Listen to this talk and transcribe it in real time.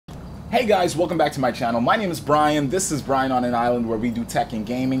Hey guys, welcome back to my channel. My name is Brian. This is Brian on an Island, where we do tech and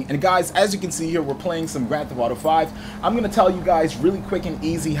gaming. And guys, as you can see here, we're playing some Grand Theft Auto 5. I'm going to tell you guys really quick and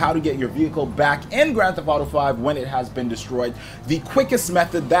easy how to get your vehicle back in Grand Theft Auto 5 when it has been destroyed. The quickest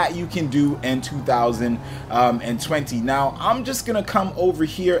method that you can do in 2020. Now, I'm just going to come over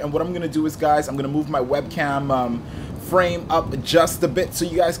here, and what I'm going to do is, guys, I'm going to move my webcam frame up just a bit so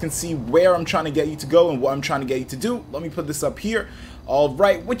you guys can see where I'm trying to get you to go and what I'm trying to get you to do. Let me put this up here.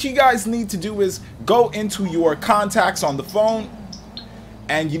 Alright, what you guys need to do is go into your contacts on the phone,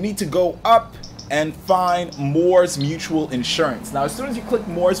 and you need to go up and find Moores Mutual Insurance. Now, as soon as you click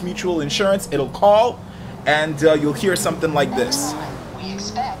Moores Mutual Insurance, it'll call, and you'll hear something like this. We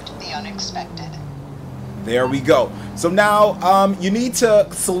expect the unexpected. There we go. So now you need to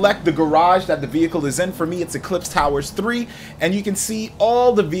select the garage that the vehicle is in. For me, it's Eclipse Towers 3, and you can see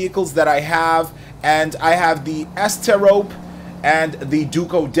all the vehicles that I have, and I have the Esterope and the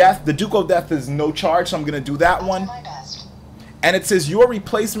Duco Death. The Duco Death is no charge, so I'm going to do that one. And it says your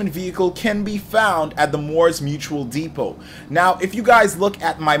replacement vehicle can be found at the Moores Mutual Depot. Now, if you guys look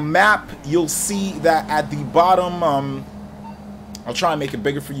at my map, you'll see that at the bottom, I'll try and make it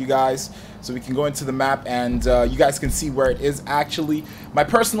bigger for you guys so we can go into the map and you guys can see where it is actually. My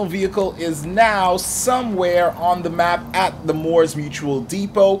personal vehicle is now somewhere on the map at the Moores Mutual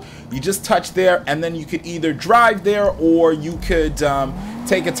Depot. You just touch there, and then you could either drive there or you could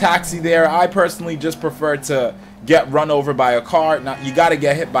take a taxi there. I personally just prefer to get run over by a car. Now, you got to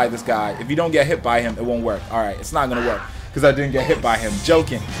get hit by this guy. If you don't get hit by him, it won't work. Alright, it's not going to work because I didn't get hit by him.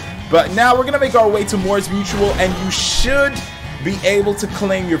 Joking. But now we're going to make our way to Moores Mutual, and you should be able to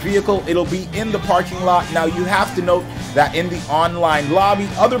claim your vehicle. It'll be in the parking lot. Now, you have to note that in the online lobby,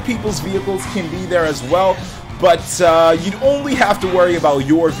 other people's vehicles can be there as well, but you only have to worry about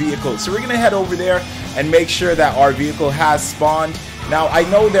your vehicle. So we're gonna head over there and make sure that our vehicle has spawned. Now, I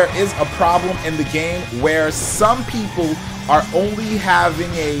know there is a problem in the game where some people are only having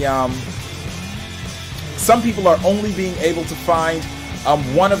a some people are only being able to find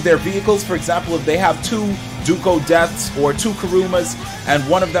one of their vehicles. For example, if they have two Duco Deaths or two Kurumas and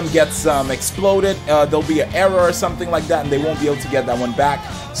one of them gets exploded, there'll be an error or something like that, and they won't be able to get that one back.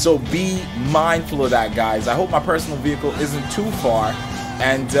 So be mindful of that, guys. I hope my personal vehicle isn't too far,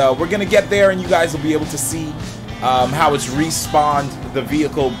 and we're gonna get there, and you guys will be able to see how it's respawned the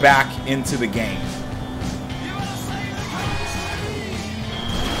vehicle back into the game.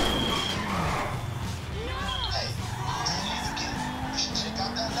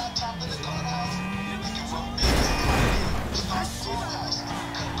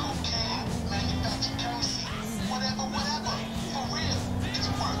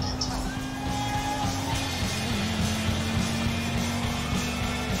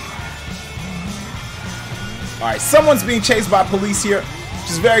 Alright, someone's being chased by police here,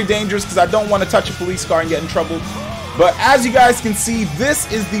 which is very dangerous because I don't want to touch a police car and get in trouble. But as you guys can see,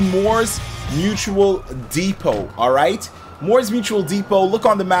 this is the Moores Mutual Depot, alright? Moores Mutual Depot, look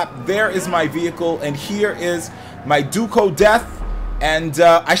on the map, there is my vehicle, and here is my Duco Death, and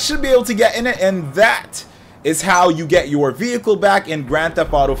I should be able to get in it, and that is how you get your vehicle back in Grand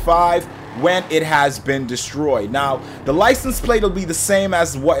Theft Auto 5 when it has been destroyed. Now, the license plate will be the same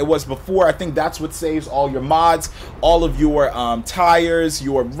as what it was before. I think that's what saves all your mods, all of your tires,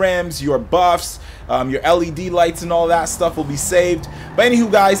 your rims, your buffs, your LED lights, and all that stuff will be saved. But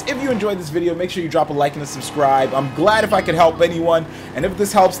anywho, guys, if you enjoyed this video, make sure you drop a like and a subscribe. I'm glad if I could help anyone, and if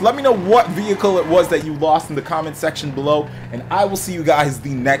this helps, let me know what vehicle it was that you lost in the comment section below, and I will see you guys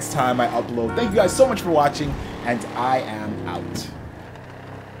the next time I upload. Thank you guys so much for watching, and I am out.